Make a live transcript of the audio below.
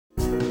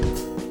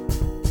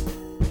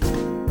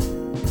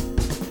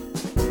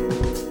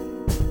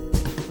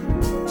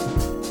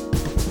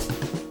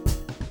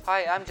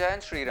Hi, I'm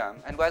Jayant Sriram,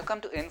 and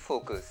welcome to In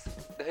Focus,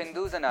 the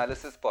Hindus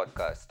Analysis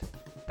Podcast.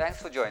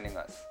 Thanks for joining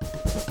us.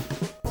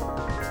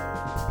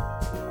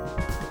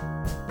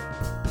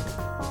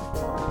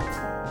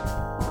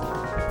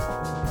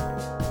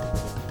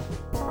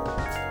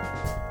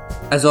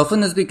 As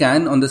often as we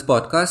can on this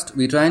podcast,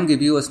 we try and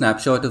give you a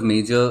snapshot of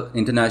major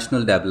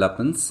international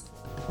developments,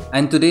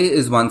 and today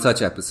is one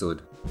such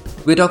episode.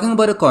 We're talking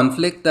about a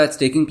conflict that's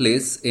taking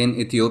place in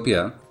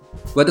Ethiopia,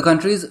 where the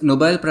country's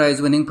Nobel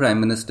Prize winning Prime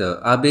Minister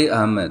Abiy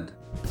Ahmed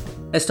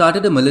has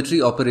started a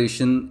military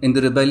operation in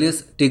the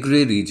rebellious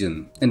Tigray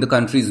region in the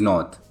country's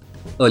north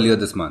earlier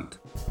this month.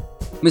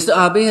 Mr.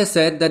 Abe has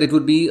said that it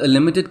would be a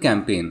limited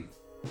campaign,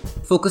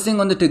 focusing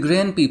on the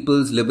Tigrayan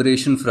People's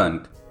Liberation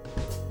Front,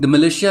 the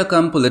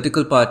militia-cum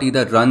political party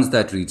that runs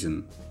that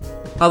region.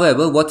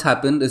 However, what's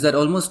happened is that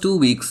almost 2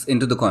 weeks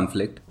into the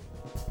conflict,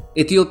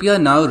 Ethiopia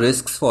now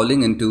risks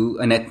falling into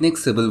an ethnic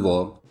civil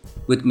war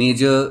with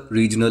major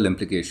regional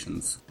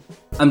implications.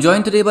 I'm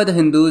joined today by the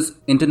Hindu's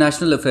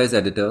International Affairs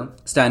editor,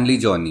 Stanley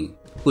Johnny,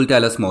 who will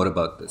tell us more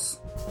about this.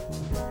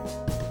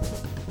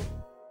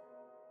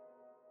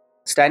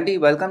 Stanley,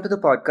 welcome to the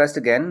podcast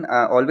again.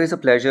 Always a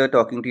pleasure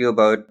talking to you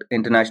about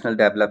international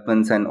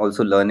developments and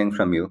also learning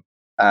from you.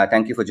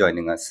 Thank you for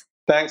joining us.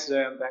 Thanks,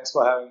 Jayant. Thanks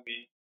for having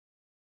me.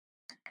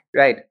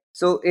 Right.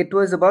 So it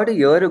was about a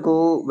year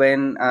ago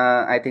when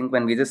I think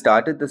when we just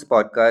started this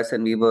podcast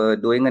and we were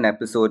doing an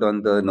episode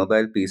on the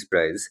Nobel Peace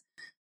Prize.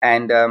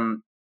 And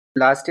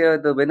last year,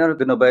 the winner of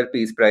the Nobel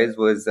Peace Prize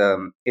was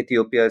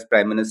Ethiopia's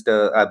Prime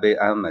Minister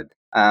Abiy Ahmed.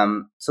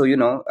 So,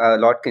 a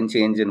lot can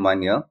change in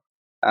 1 year.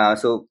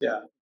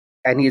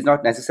 And he's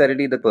not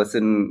necessarily the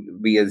person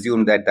we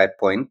assumed at that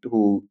point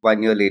who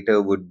 1 year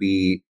later would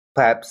be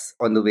perhaps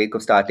on the wake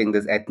of starting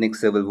this ethnic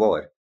civil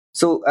war.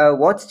 So,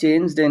 what's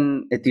changed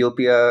in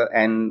Ethiopia,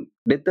 and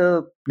did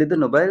the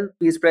Nobel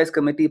Peace Prize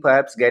Committee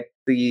perhaps get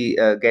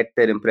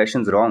their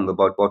impressions wrong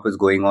about what was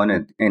going on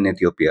in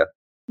Ethiopia?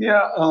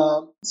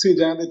 See,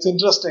 Jan, it's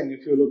interesting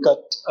if you look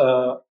at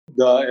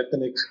the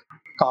ethnic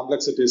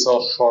complexities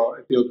of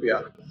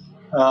Ethiopia.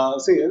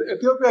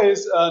 Ethiopia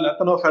is an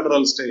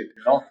ethno-federal state,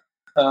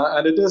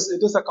 and it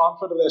is a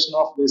confederation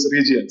of these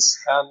regions,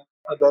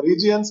 and the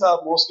regions are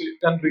mostly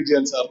 10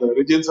 regions. The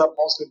regions are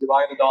mostly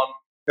divided on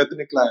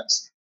ethnic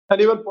lines, and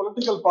even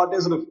political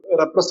parties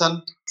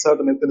represent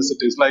certain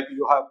ethnicities. Like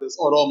you have this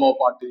Oromo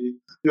party,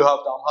 you have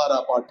the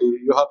Amhara party,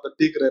 you have the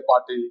Tigray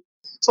party.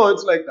 So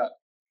it's like that.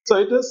 So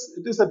it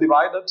is a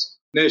divided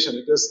nation.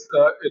 It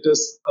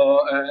is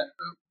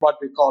what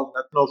we call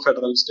an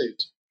ethno-federal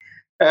state.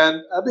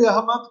 And Abiy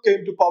Ahmed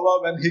came to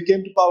power when he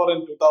came to power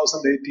in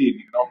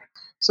 2018.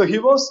 So he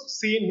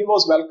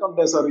was welcomed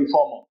as a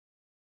reformer.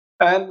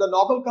 And the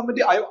Nobel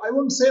Committee, I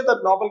wouldn't say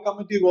that Nobel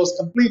Committee was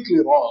completely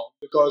wrong,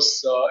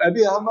 because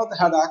Abiy Ahmed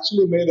had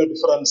actually made a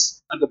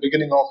difference at the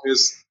beginning of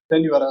his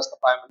tenure as the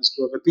Prime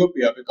Minister of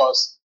Ethiopia,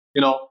 because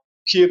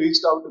he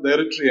reached out to the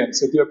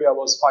Eritreans. Ethiopia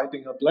was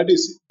fighting a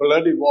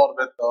bloody war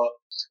with the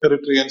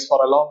Eritreans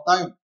for a long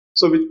time,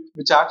 so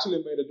which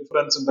actually made a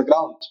difference in the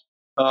ground.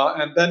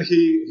 And then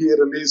he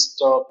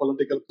released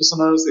political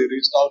prisoners. He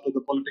reached out to the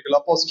political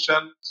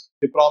opposition.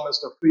 He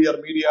promised a freer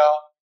media,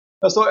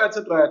 so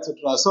etc.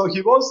 etc. So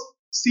he was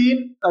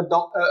seen a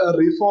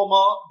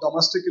reformer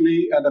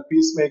domestically and a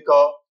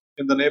peacemaker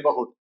in the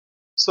neighborhood.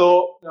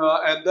 So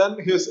and then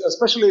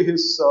especially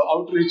his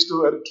outreach to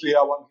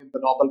Eritrea won him the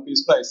Nobel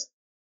Peace Prize.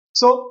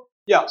 So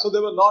so they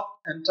were not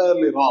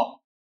entirely wrong.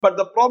 But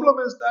the problem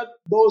is that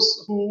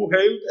those who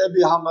hailed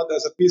Abiy Ahmed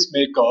as a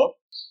peacemaker,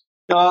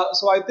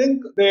 so I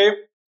think they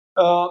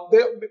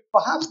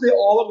perhaps they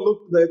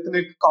overlooked the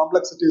ethnic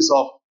complexities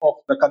of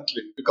the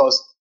country,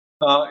 because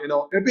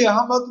Abiy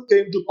Ahmed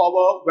came to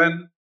power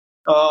when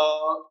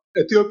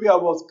Ethiopia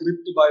was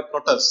gripped by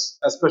protests,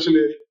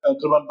 especially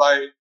driven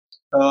by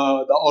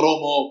the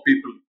Oromo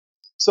people.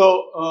 So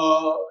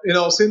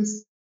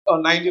since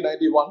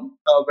 1991,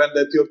 when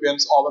the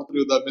Ethiopians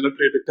overthrew the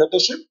military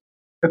dictatorship,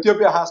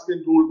 Ethiopia has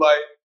been ruled by.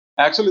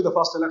 Actually, the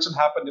first election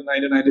happened in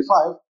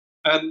 1995,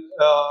 and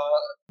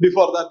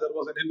before that there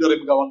was an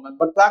interim government.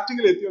 But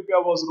practically,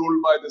 Ethiopia was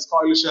ruled by this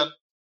coalition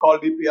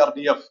called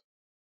EPRDF,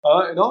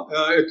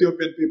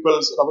 Ethiopian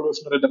People's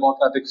Revolutionary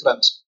Democratic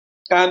Front.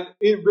 And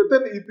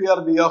within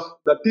EPRDF,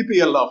 the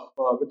TPLF,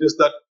 which is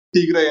the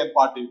Tigrayan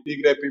Party,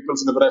 Tigray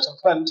People's Liberation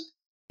Front,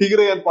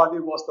 Tigrayan Party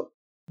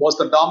was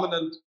the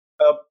dominant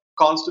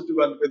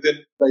constituent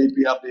within the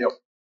EPRDF.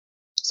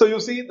 So you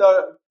see,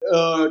 the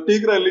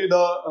Tigray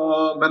leader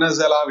Menes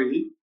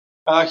Zenawi,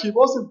 he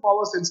was in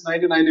power since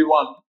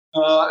 1991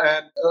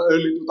 and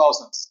early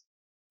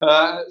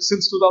 2000s.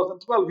 Since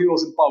 2012, he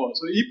was in power.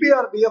 So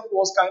EPRDF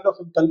was kind of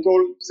in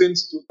control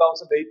since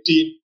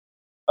 2018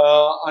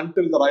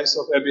 until the rise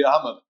of Abiy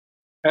Ahmed.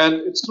 And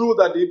it's true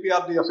that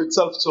EPRDF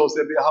itself chose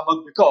Abiy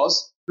Ahmed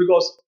because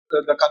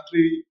the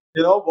country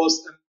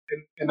was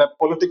in a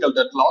political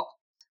deadlock,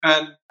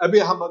 and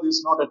Abiy Ahmed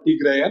is not a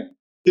Tigrayan;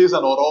 he is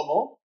an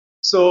Oromo.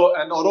 So,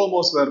 and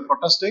Oromos were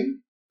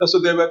protesting. So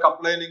they were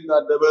complaining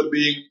that they were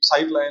being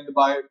sidelined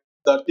by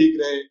the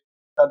Tigray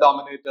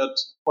dominated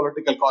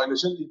political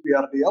coalition,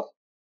 EPRDF.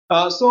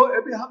 So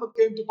Abiy Ahmed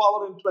came to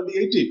power in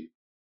 2018.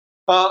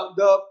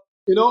 The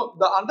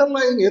the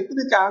underlying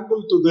ethnic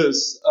angle to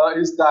this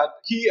is that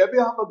Abiy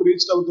Ahmed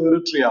reached out to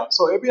Eritrea.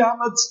 So Abiy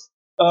Ahmed's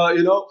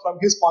from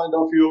his point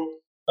of view,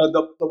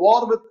 the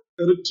war with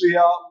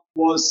Eritrea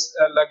was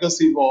a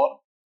legacy war,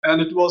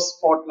 and it was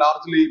fought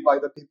largely by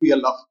the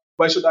TPLF.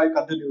 Why should I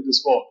continue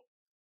this war?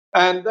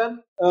 And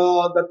then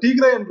the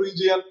Tigrayan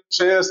region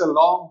shares a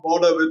long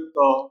border with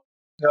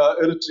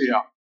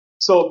Eritrea.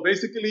 So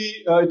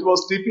basically, it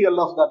was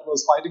TPLF that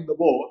was fighting the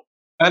war,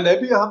 and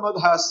Abiy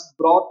Ahmed has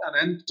brought an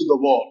end to the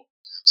war.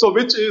 So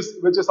which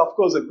is of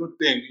course a good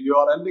thing. You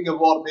are ending a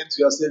war means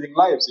you are saving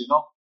lives.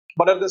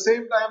 But at the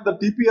same time, the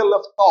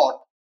TPLF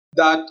thought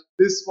that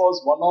this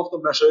was one of the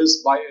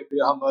measures by Abiy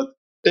Ahmed,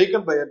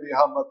 taken by Abiy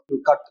Ahmed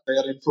to cut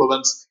their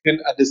influence in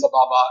Addis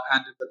Ababa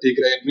and in the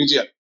Tigrayan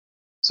region.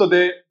 So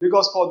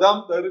because for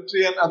them, the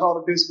Eritrean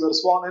authorities were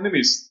sworn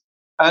enemies,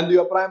 and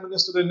your prime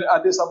minister in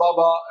Addis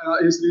Ababa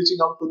is reaching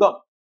out to them.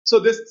 So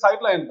this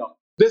sidelined them.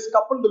 This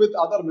coupled with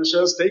other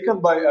measures taken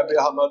by Abiy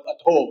Ahmed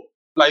at home,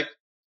 like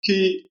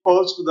he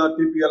purged the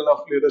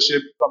TPLF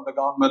leadership from the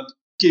government,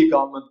 key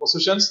government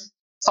positions.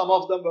 Some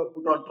of them were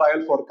put on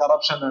trial for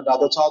corruption and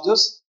other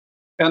charges.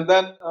 And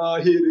then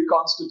he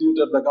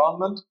reconstituted the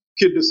government.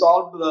 He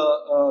dissolved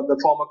the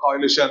former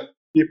coalition,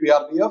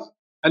 EPRDF,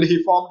 and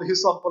he formed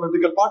his own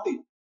political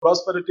party,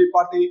 Prosperity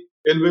Party,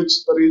 in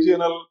which the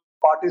regional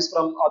parties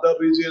from other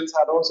regions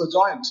had also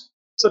joined.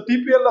 So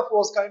TPLF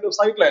was kind of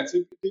sidelined.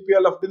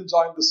 TPLF didn't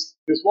join this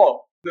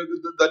war,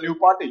 the new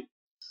party.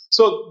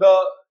 So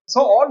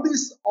all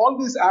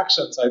these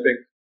actions, I think,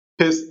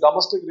 his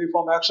domestic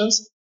reform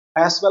actions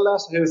as well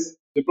as his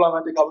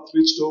diplomatic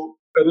outreach to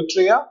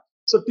Eritrea.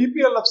 So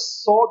TPLF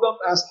saw them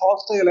as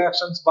hostile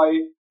actions by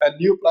a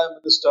new prime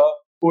minister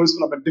who is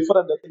from a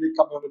different ethnic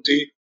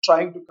community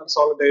trying to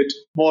consolidate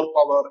more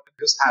power in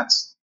his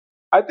hands.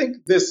 I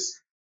think this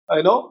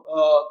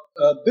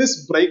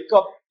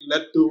breakup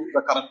led to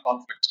the current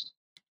conflict.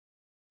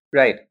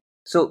 Right.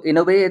 So, in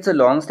a way, it's a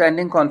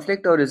long-standing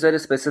conflict, or is there a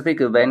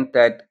specific event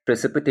that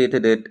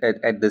precipitated it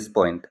at this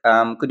point?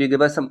 Could you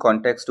give us some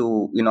context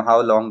to,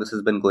 how long this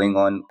has been going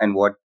on and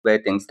where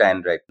things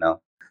stand right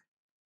now?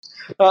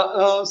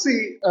 So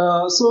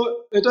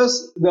it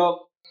is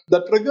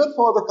the trigger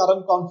for the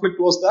current conflict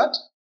was that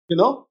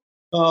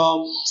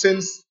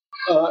since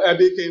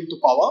Abiy came to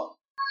power,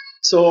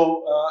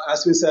 so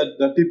as we said,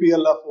 the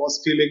TPLF was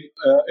feeling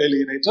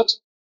alienated.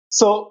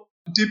 So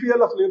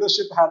TPLF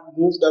leadership had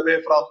moved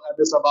away from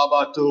Addis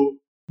Ababa to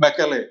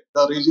Mekelle,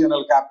 the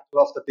regional capital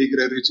of the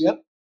Tigray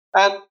region,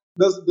 and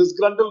this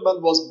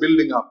disgruntlement was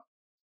building up.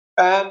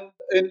 And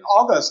in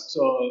August,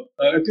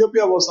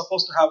 Ethiopia was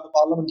supposed to have the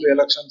parliamentary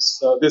elections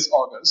this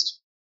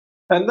August.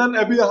 And then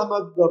Abiy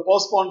Ahmed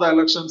postponed the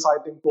election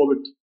citing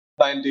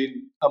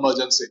COVID-19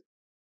 emergency.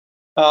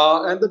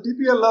 And the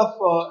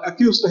TPLF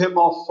accused him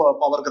of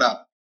power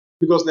grab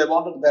because they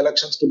wanted the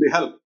elections to be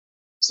held.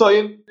 So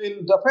in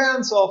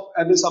defiance of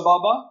Addis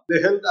Ababa,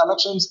 they held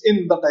elections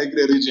in the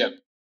Tigray region.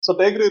 So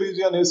Tigray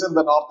region is in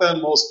the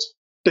northernmost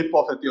tip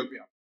of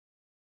Ethiopia.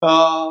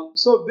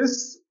 So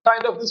this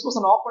was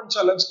an open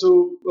challenge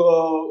to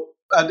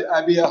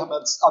Abiy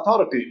Ahmed's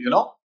authority.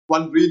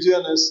 One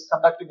region is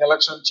conducting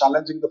election,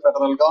 challenging the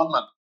federal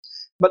government.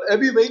 But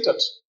Abiy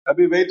waited.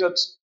 Abiy waited.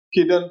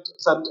 He didn't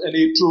send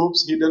any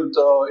troops. He didn't,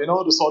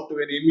 resort to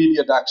any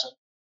immediate action.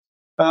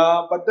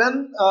 But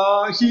then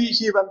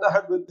he went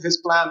ahead with his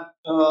plan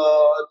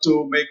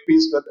to make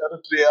peace with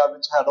Eritrea,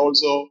 which had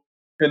also,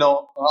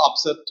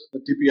 upset the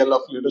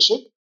TPLF leadership.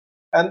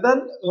 And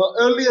then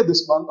earlier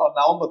this month, on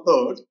November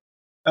 3rd,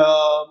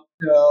 uh,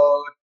 uh,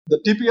 the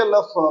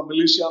TPLF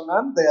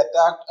militiamen, they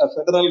attacked a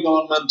federal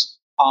government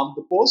armed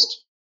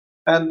post,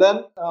 and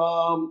then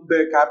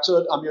they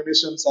captured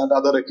ammunition and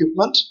other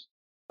equipment.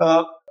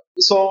 Uh,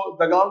 so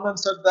the government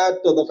said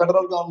that the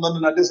federal government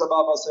in Addis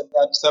Ababa said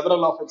that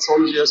several of its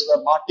soldiers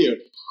were martyred.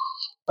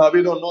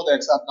 We don't know the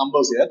exact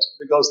numbers yet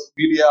because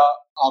media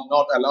are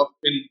not allowed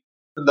in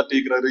the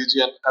Tigray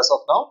region as of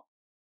now.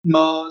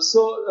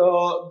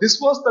 This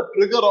was the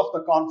trigger of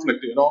the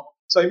conflict.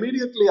 So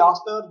immediately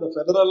after the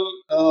federal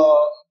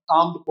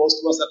armed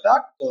post was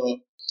attacked,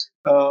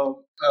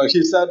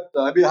 he said,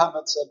 Abiy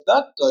Ahmed said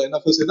that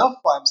enough is enough.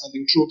 I'm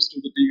sending troops to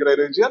the Tigray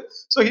region.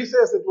 So he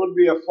says it will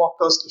be a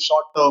focused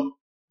short-term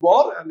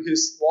war, and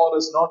his war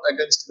is not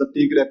against the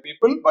Tigray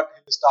people, but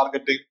he is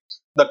targeting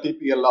the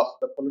TPLF,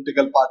 the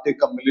political party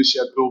cum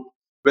militia group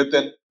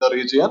within the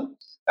region.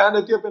 And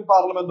Ethiopian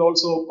Parliament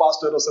also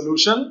passed a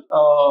resolution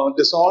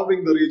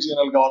dissolving the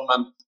regional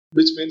government,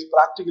 which means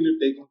practically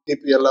taking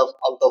TPLF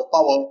out of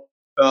power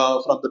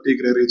from the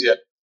Tigray region.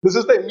 This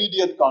is the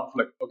immediate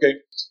conflict, okay?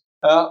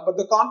 But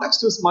the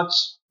context is much,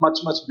 much,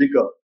 much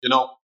bigger,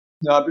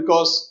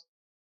 because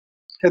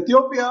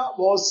Ethiopia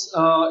was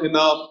in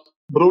a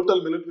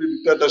brutal military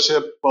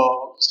dictatorship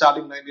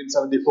starting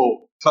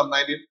 1974, from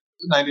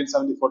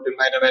 1974 till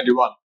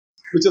 1991,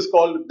 which is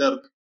called DERG.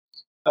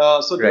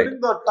 So Right. during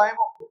the time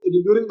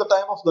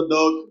of the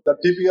Derg, the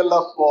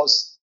TPLF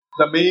was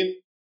the main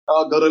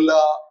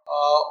guerrilla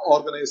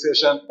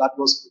organization that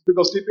was,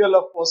 because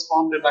TPLF was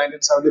formed in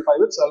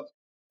 1975 itself,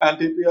 and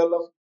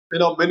TPLF,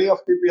 many of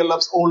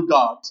TPLF's old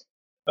guards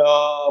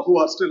who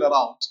are still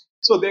around.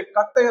 So they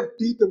cut their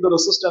teeth in the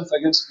resistance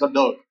against the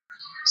dirt.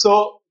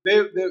 So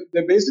they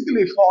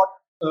basically fought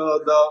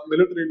the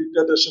military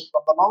dictatorship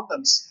from the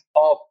mountains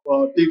of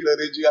Tigray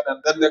region,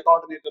 and then they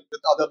coordinated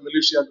with other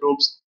militia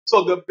groups.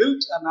 So they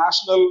built a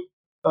national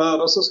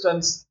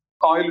resistance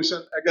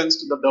coalition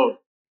against the dirt.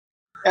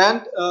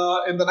 And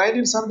in the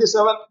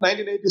 1977,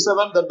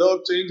 1987, the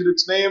DERG changed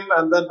its name,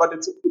 and then but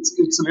its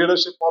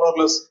leadership more or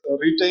less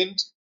retained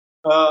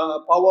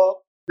power.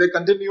 They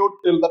continued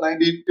till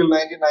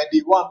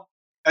 1991,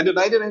 and in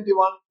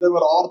 1991 they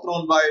were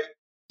overthrown by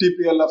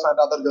TPLF and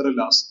other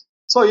guerrillas.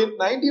 So in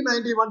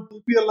 1991,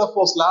 TPLF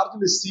was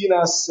largely seen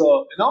as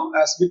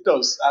as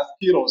victors, as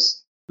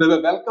heroes. They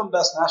were welcomed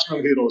as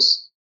national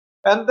heroes,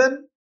 and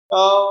then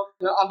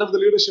under the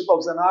leadership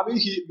of Zenawi,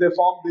 they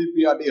formed the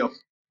PRDF,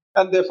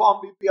 and they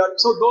formed EPR.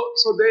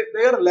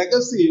 Their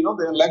legacy,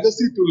 their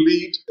legacy to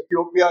lead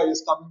Ethiopia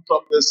is coming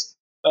from this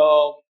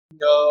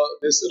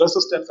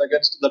resistance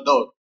against the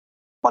dirt.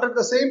 But at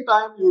the same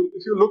time,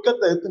 if you look at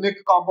the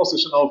ethnic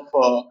composition of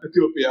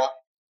Ethiopia,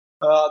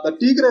 the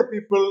Tigray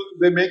people,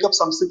 they make up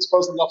some 6%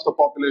 of the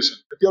population.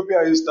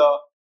 Ethiopia is the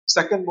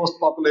second most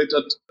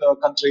populated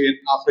country in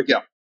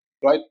Africa,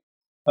 right?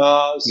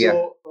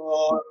 Yeah.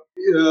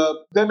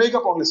 They make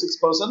up only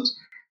 6%,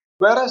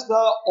 whereas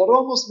the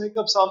Oromos make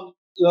up some,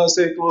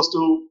 say, close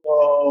to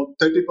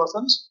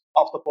 30%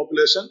 of the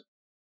population.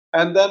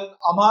 And then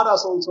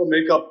Amharas also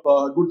make up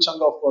a good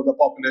chunk of the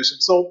population.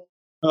 So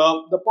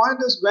the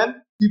point is,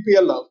 when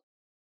TPLF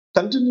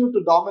continued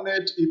to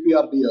dominate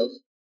EPRDF,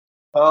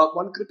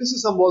 one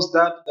criticism was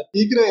that the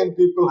Tigrayan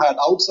people had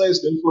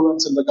outsized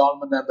influence in the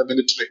government and the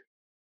military.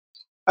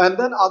 And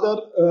then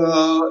other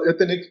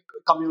ethnic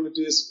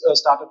communities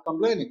started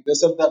complaining. They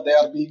said that they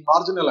are being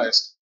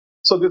marginalized.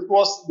 So this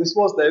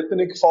was the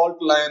ethnic fault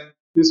line.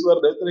 These were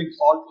the ethnic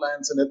fault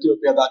lines in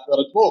Ethiopia that were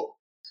at work,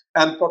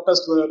 and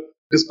protests were,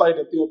 despite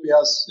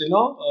Ethiopia's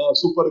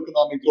super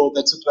economic growth,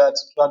 etc.,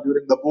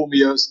 during the boom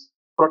years.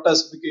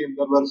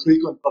 There were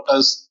frequent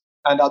protests,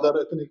 and other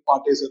ethnic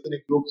parties,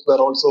 ethnic groups were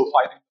also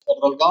fighting the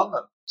federal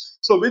government.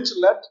 So which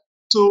led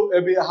to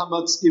Abiy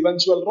Ahmed's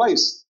eventual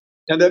rise.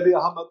 And Abiy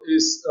Ahmed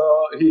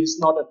he is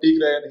not a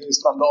Tigrayan, he is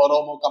from the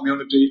Oromo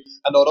community,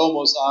 and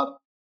Oromos are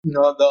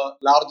the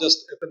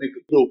largest ethnic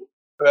group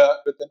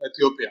within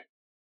Ethiopia.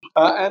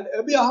 And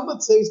Abiy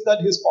Ahmed says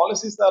that his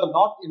policies are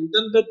not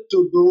intended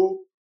to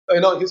do,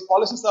 his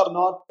policies are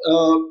not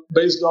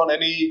based on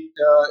any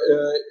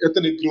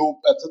ethnic group,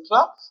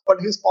 etc.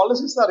 But his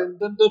policies are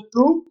intended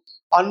to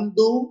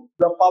undo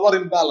the power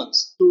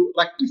imbalance, to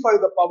rectify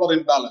the power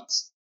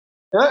imbalance,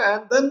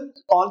 and then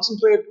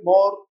concentrate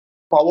more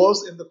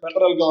powers in the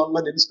federal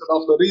government instead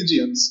of the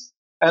regions.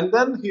 And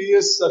then he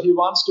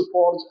wants to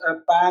forge a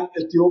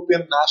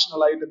pan-Ethiopian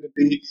national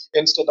identity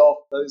instead of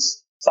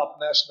this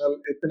subnational,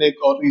 ethnic,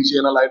 or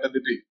regional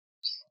identity.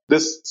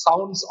 This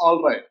sounds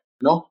all right,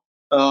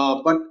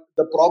 but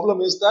the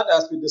problem is that,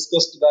 as we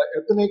discussed, the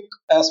ethnic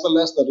as well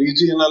as the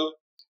regional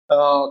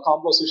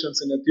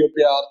compositions in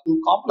Ethiopia are too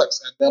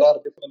complex, and there are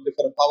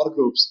different power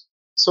groups.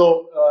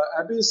 So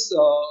Abiy's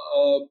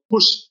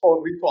push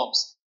for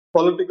reforms,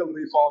 political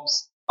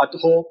reforms at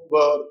home,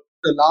 were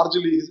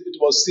largely, it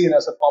was seen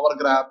as a power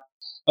grab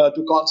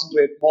to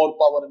concentrate more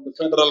power in the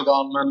federal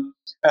government,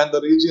 and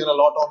the regional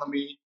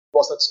autonomy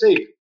was at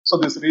stake.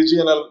 So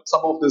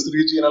some of these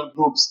regional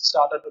groups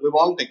started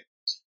revolting,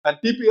 and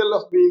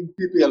TPLF, being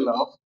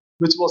TPLF,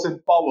 which was in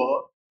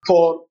power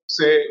for,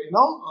 say,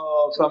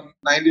 from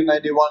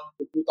 1991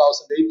 to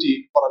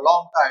 2018, for a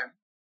long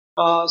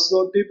time.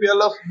 So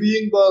TPLF,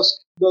 being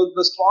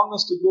the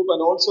strongest group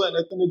and also an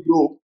ethnic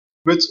group,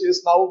 which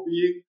is now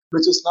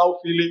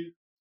feeling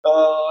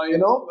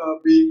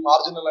being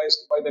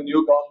marginalized by the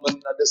new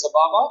government at Addis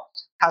Ababa,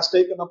 has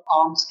taken up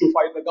arms to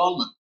fight the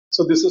government.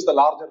 So this is the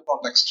larger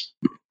context.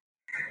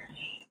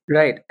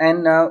 Right.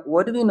 And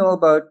what do we know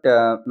about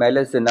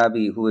Meles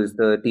Zenawi, who is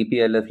the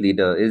TPLF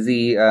leader? Is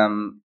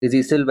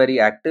he still very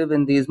active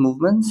in these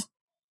movements?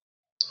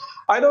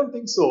 I don't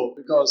think so,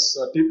 because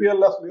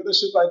TPLF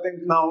leadership, I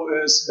think, now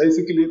is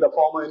basically the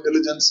former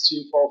intelligence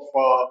chief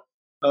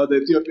of the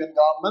Ethiopian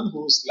government,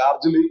 who's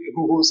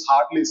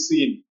hardly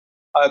seen.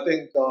 I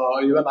think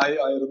even I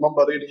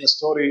remember reading a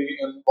story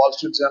in Wall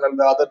Street Journal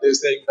the other day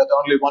saying that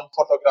only one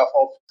photograph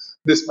of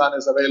this man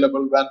is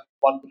available when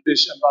one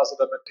British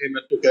ambassador met him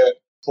and took a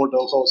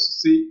photo. So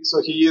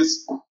he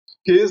is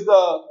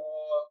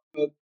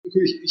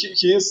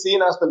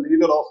seen as the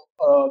leader of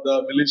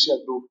the militia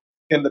group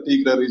in the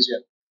Tigray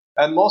region.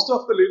 And most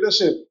of the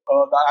leadership,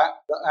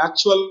 the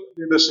actual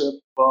leadership,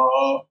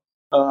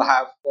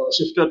 have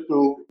shifted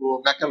to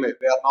Mekelle.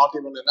 They are not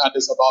even in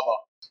Addis Ababa.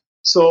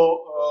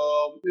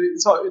 So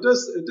it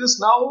is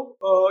now,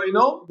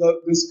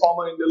 this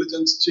former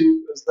intelligence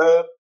chief is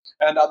there,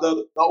 and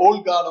the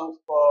old guard of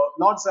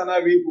not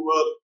Zenawi, who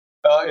were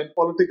in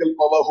political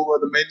power, who were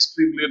the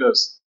mainstream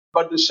leaders,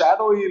 but the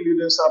shadowy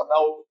leaders are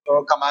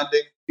now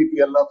commanding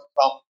TPLF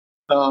from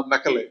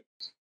Mekelle.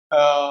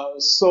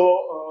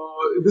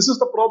 This is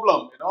the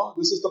problem.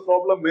 This is the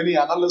problem many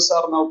analysts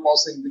are now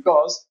posing,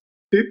 because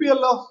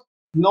TPLF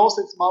knows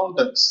its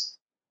mountains,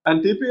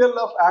 and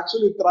TPLF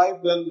actually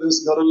thrived in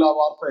this guerrilla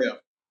warfare.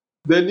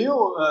 They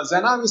knew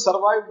Zenawi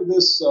survived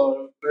this,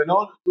 2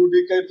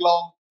 decade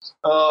long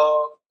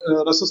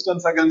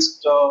resistance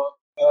against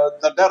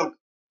the Derg.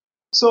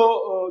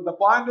 So the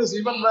point is,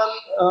 even when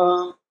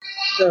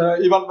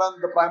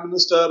the prime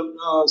minister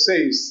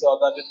says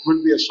that it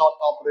would be a short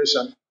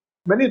operation,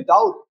 many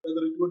doubt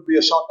whether it would be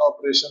a short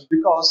operation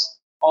because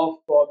of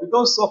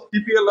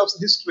TPLF's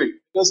history.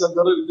 It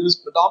is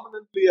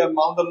predominantly a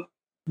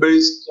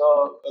mountain-based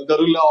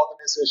guerrilla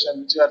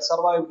organization which had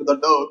survived the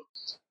Derg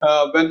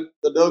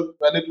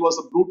when it was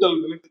a brutal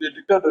military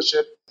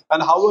dictatorship,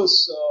 and how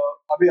is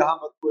Abiy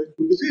Ahmed going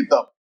to defeat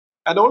them?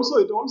 And also,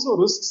 it also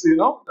risks,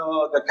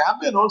 the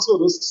campaign also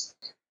risks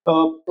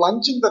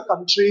plunging the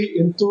country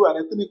into an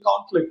ethnic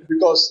conflict,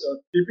 because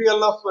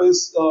TPLF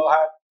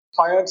had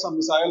fired some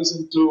missiles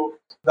into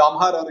the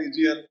Amhara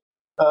region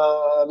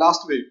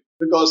last week,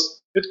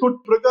 because it could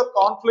trigger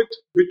conflict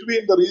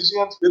between the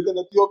regions within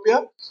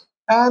Ethiopia,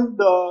 and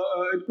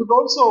it could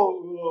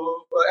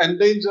also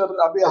endanger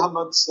Abiy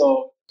Ahmed's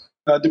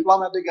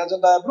diplomatic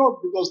agenda abroad,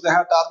 because they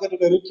had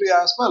targeted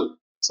Eritrea as well.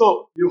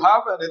 So you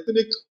have an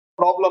ethnic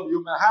problem,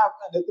 you may have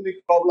an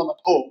ethnic problem at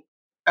home,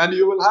 and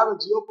you will have a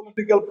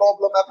geopolitical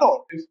problem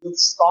abroad if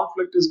this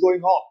conflict is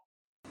going on.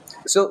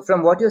 So,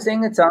 from what you're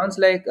saying, it sounds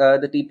like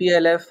the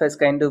TPLF has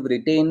kind of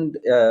retained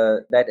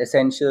that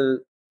essential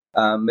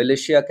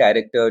militia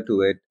character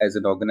to it as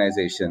an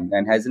organization,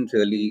 and hasn't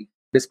really,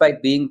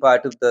 despite being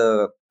part of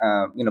the,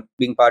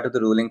 being part of the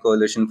ruling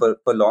coalition for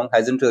long,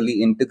 hasn't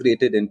really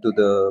integrated into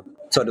the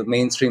sort of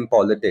mainstream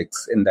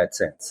politics in that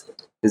sense.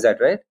 Is that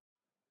right?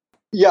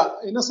 Yeah,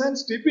 in a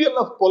sense,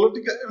 TPLF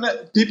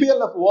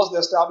was the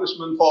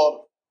establishment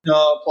for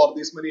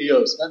these many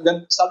years, and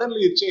then suddenly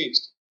it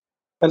changed.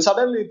 And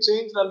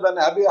when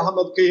Abiy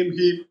Ahmed came,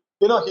 he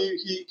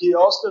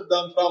ousted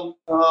them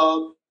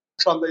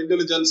from the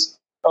intelligence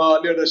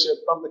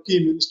leadership, from the key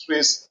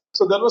ministries.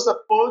 So there was a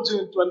purge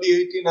in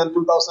 2018 and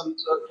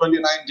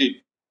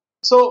 2019.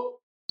 So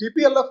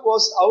TPLF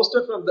was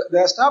ousted from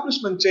the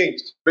establishment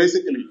changed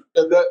basically.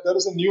 There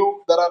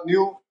are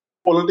new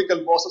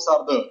political bosses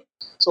are there.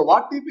 So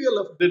what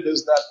TPLF did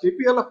is that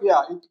TPLF,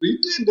 it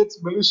retained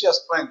its militia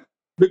strength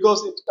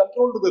because it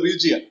controlled the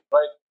region,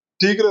 right?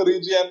 Tigray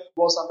region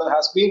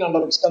has been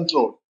under its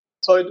control.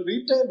 So it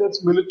retained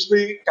its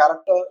military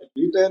character, it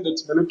retained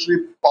its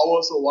military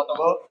powers or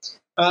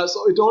whatever.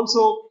 So it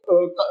also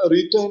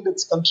retained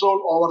its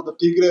control over the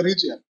Tigray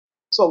region.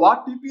 So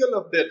what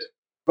TPLF did,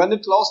 when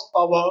it lost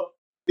power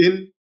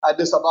in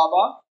Addis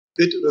Ababa,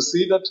 it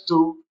receded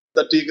to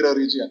the Tigray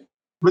region,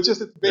 which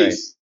is its Right.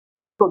 base.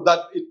 So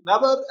that it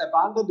never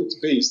abandoned its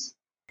base.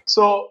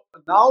 So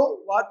now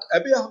what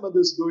Abiy Ahmed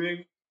is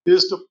doing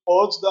is to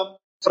purge them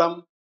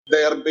from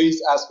their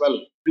base as well.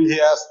 He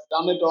has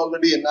done it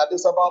already in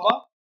Addis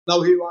Ababa.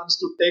 Now he wants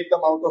to take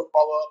them out of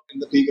power in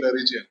the Tigray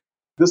region.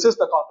 This is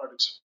the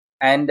contradiction.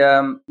 And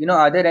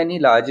are there any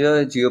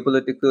larger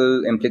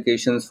geopolitical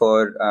implications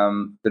for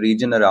the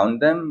region around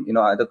them?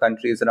 Other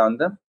countries around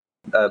them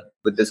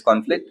with this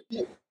conflict?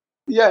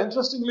 Yeah,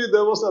 interestingly,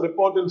 there was a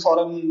report in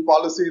Foreign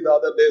Policy the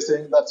other day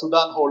saying that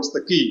Sudan holds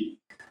the key.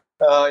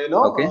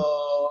 Okay.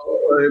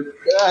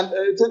 And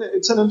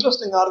it's an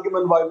interesting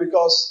argument. Why?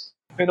 Because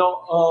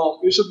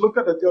you should look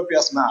at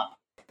Ethiopia's map.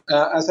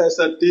 As I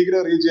said,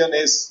 Tigray region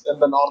is in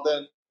the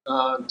northern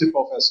tip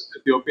of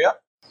Ethiopia,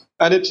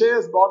 and it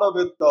shares border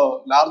with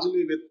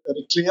largely with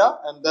Eritrea,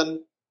 and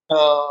then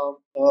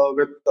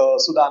with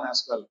Sudan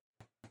as well.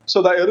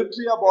 So the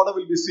Eritrea border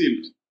will be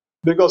sealed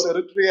because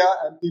Eritrea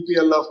and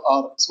TPLF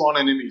are sworn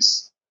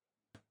enemies.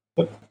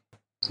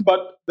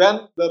 But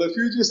then the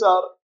refugees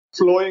are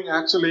flowing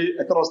actually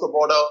across the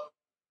border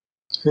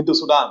into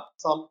Sudan.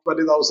 Some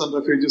 20,000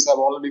 refugees have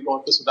already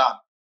gone to Sudan.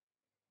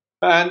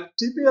 And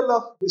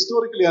TPLF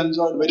historically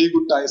enjoyed very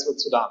good ties with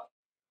Sudan.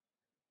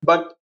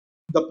 But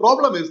the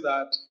problem is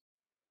that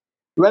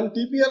when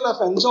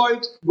TPLF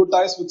enjoyed good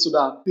ties with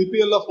Sudan,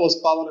 TPLF was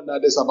power in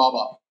Addis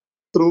Ababa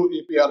through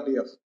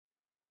EPRDF.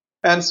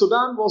 And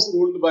Sudan was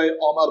ruled by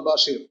Omar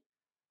Bashir.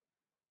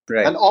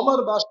 Right. And Omar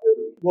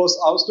Bashir was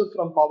ousted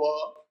from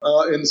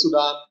power in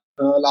Sudan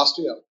last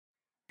year.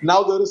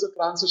 Now there is a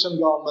transition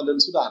government in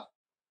Sudan,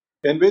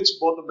 in which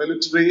both the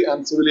military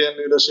and civilian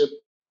leadership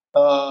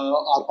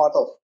are part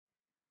of.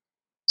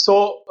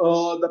 So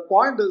the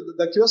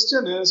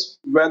question is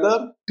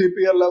whether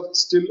TPLF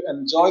still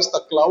enjoys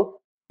the clout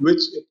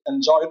which it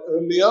enjoyed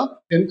earlier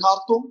in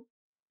Khartoum,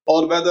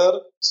 or whether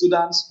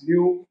Sudan's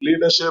new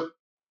leadership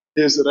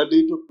is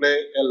ready to play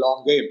a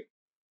long game.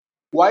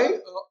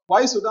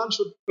 Why Sudan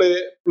should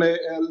play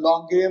a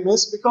long game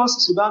is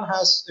because Sudan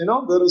has,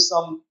 there is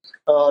some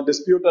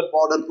disputed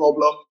border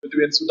problem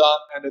between Sudan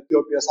and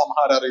Ethiopia's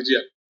Amhara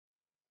region.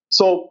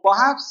 So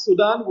perhaps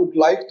Sudan would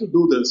like to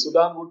do this.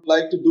 Sudan would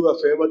like to do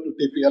a favor to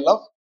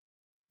TPLF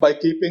by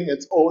keeping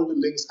its old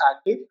links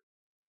active,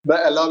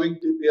 by allowing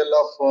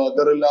TPLF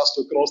guerrillas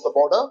to cross the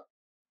border,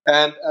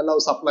 and allow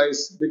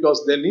supplies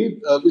because they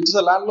need, which is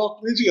a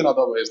landlocked region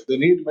otherwise. They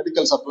need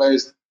medical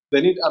supplies, they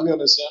need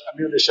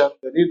ammunition,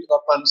 they need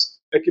weapons,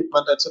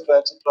 equipment,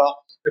 etc.,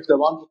 if they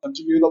want to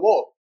continue the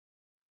war,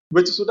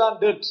 which Sudan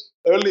did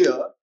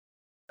earlier.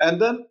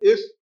 And then if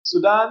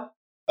Sudan,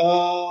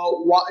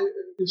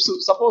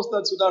 suppose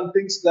that Sudan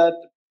thinks that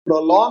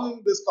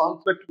prolonging this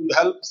conflict will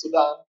help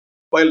Sudan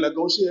while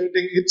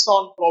negotiating its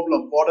own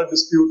problem, border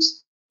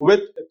disputes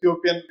with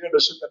Ethiopian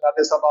leadership in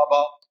Addis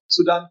Ababa,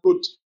 Sudan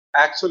could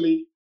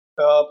actually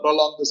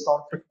prolong this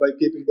conflict by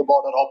keeping the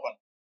border open.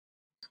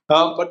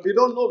 But we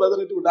don't know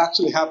whether it would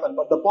actually happen.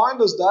 But the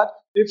point is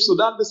that if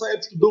Sudan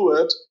decides to do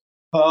it,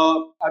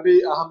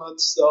 Abiy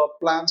Ahmed's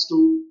plans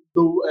to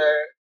do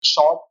a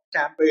short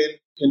campaign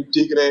in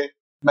Tigray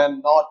may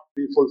not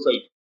be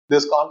fulfilled.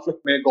 This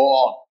conflict may go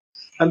on.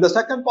 And the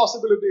second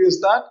possibility is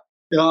that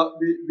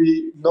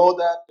we know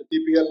that the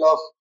TPLF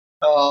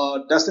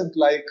doesn't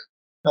like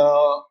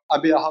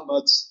Abiy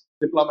Ahmed's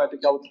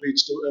diplomatic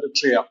outreach to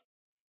Eritrea.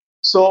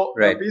 So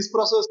Right. the peace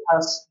process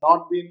has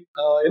not been,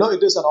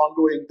 it is an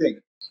ongoing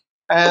thing.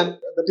 And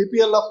the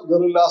TPLF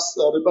guerrillas,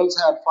 rebels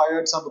had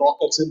fired some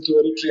rockets into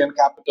Eritrean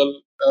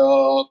capital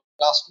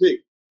last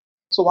week.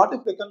 So what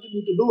if they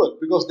continue to do it?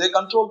 Because they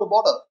control the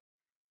border.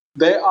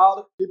 They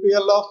are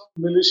TPLF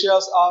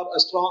militias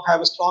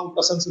have a strong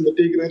presence in the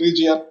Tigray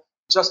region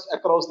just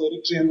across the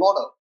Eritrean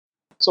border.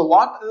 So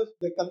what if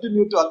they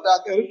continue to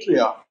attack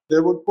Eritrea? They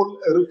would pull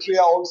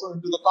Eritrea also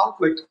into the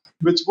conflict,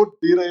 which would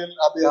derail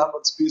Abiy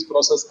Ahmed's peace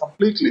process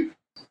completely.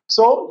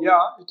 So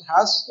yeah, it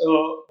has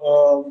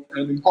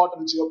an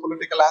important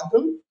geopolitical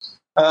angle,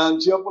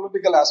 and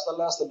geopolitical as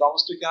well as the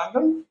domestic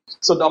angle.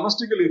 So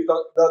domestically,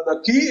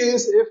 the key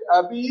is if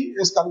Abiy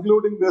is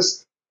concluding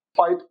this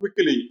fight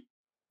quickly,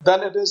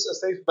 then it is a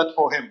safe bet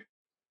for him.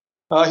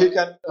 He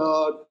can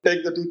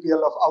take the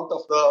TPLF out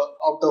of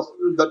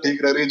the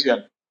Tigray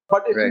region.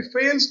 But if Right. he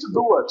fails to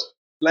do it,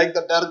 like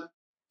the Derg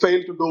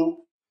failed to do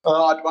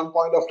at one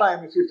point of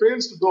time, if he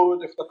fails to do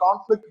it, if the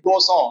conflict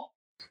goes on,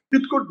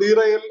 it could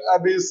derail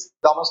Abiy's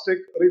domestic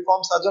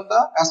reforms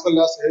agenda as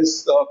well as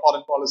his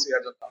foreign policy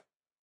agenda.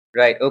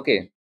 Right.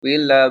 Okay.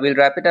 We'll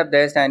wrap it up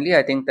there, Stanley.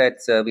 I think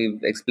that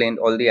we've explained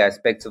all the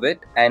aspects of it,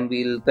 and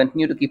we'll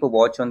continue to keep a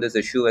watch on this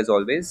issue as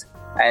always.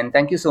 And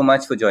thank you so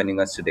much for joining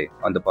us today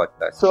on the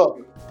podcast.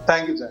 So,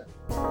 thank you, Jan.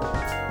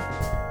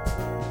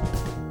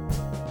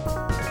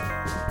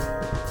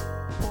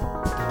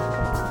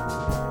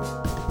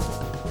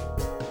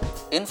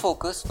 In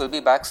Focus will be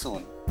back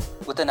soon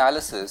with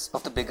analysis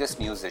of the biggest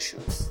news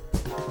issues.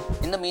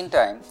 In the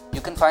meantime,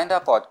 you can find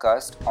our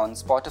podcast on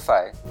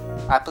Spotify,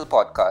 Apple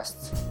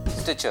Podcasts,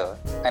 Stitcher,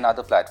 and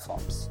other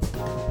platforms.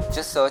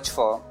 Just search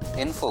for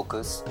In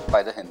Focus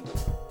by The Hindu.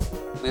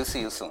 We'll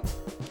see you soon.